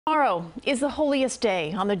Tomorrow is the holiest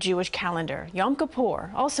day on the Jewish calendar, Yom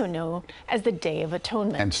Kippur, also known as the Day of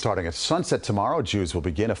Atonement. And starting at sunset tomorrow, Jews will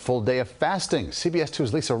begin a full day of fasting. CBS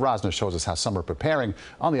 2's Lisa Rozner shows us how some are preparing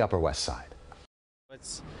on the Upper West Side.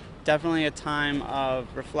 It's definitely a time of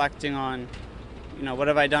reflecting on, what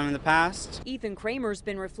have I done in the past? Ethan Kramer's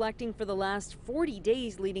been reflecting for the last 40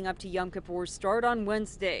 days leading up to Yom Kippur's start on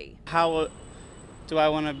Wednesday. How do I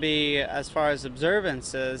want to be as far as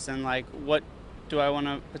observances, and what do I want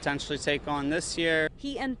to potentially take on this year?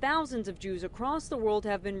 He and thousands of Jews across the world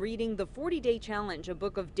have been reading the 40-Day Challenge, a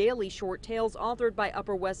book of daily short tales authored by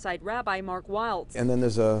Upper West Side Rabbi Mark Wilds. And then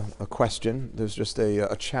there's a question, there's just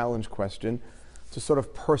a challenge question to sort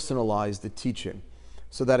of personalize the teaching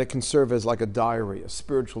so that it can serve as like a diary, a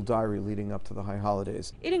spiritual diary leading up to the high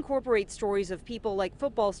holidays. It incorporates stories of people like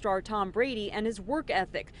football star Tom Brady and his work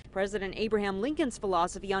ethic, President Abraham Lincoln's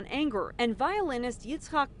philosophy on anger, and violinist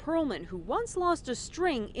Yitzhak Perlman, who once lost a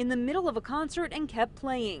string in the middle of a concert and kept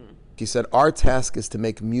playing. He said, our task is to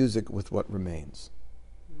make music with what remains.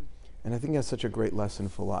 And I think that's such a great lesson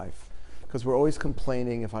for life, because we're always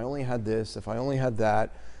complaining, if I only had this, if I only had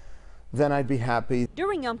that, then I'd be happy.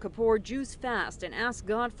 During Yom Kippur, Jews fast and ask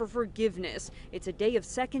God for forgiveness. It's a day of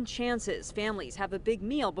second chances. Families have a big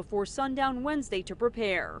meal before sundown Wednesday to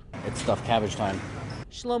prepare. It's stuffed cabbage time.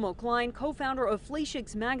 Shlomo Klein, co-founder of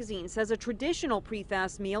Fleischigs magazine, says a traditional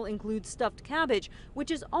pre-fast meal includes stuffed cabbage,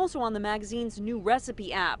 which is also on the magazine's new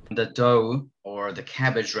recipe app. The dough or the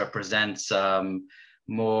cabbage represents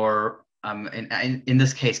more, in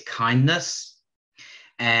this case, kindness.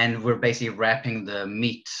 And we're basically wrapping the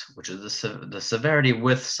meat, which is the severity,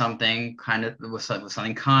 with something with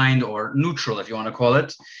something kind or neutral, if you want to call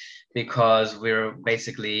it, because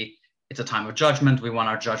it's a time of judgment. We want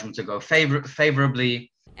our judgment to go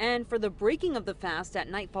favorably. And for the breaking of the fast at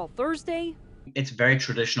nightfall Thursday, it's very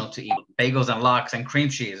traditional to eat bagels and lox and cream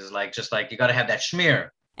cheese. It's just like you got to have that schmear.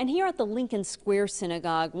 And here at the Lincoln Square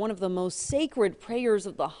Synagogue, one of the most sacred prayers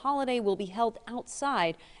of the holiday will be held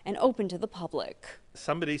outside and open to the public.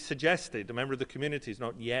 Somebody suggested, a member of the community is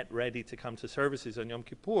not yet ready to come to services on Yom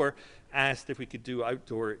Kippur, asked if we could do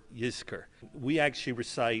outdoor Yizkor. We actually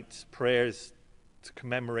recite prayers to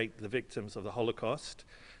commemorate the victims of the Holocaust.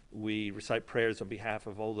 We recite prayers on behalf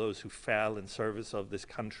of all those who fell in service of this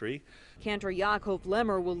country. Cantor Yaakov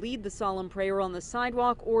Lemmer will lead the solemn prayer on the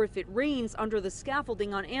sidewalk, or if it rains, under the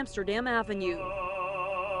scaffolding on Amsterdam Avenue.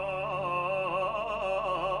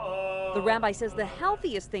 The rabbi says the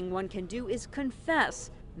healthiest thing one can do is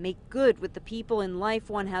confess, make good with the people in life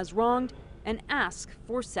one has wronged, and ask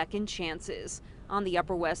for second chances. On the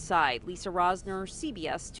Upper West Side, Lisa Rozner,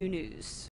 CBS 2 News.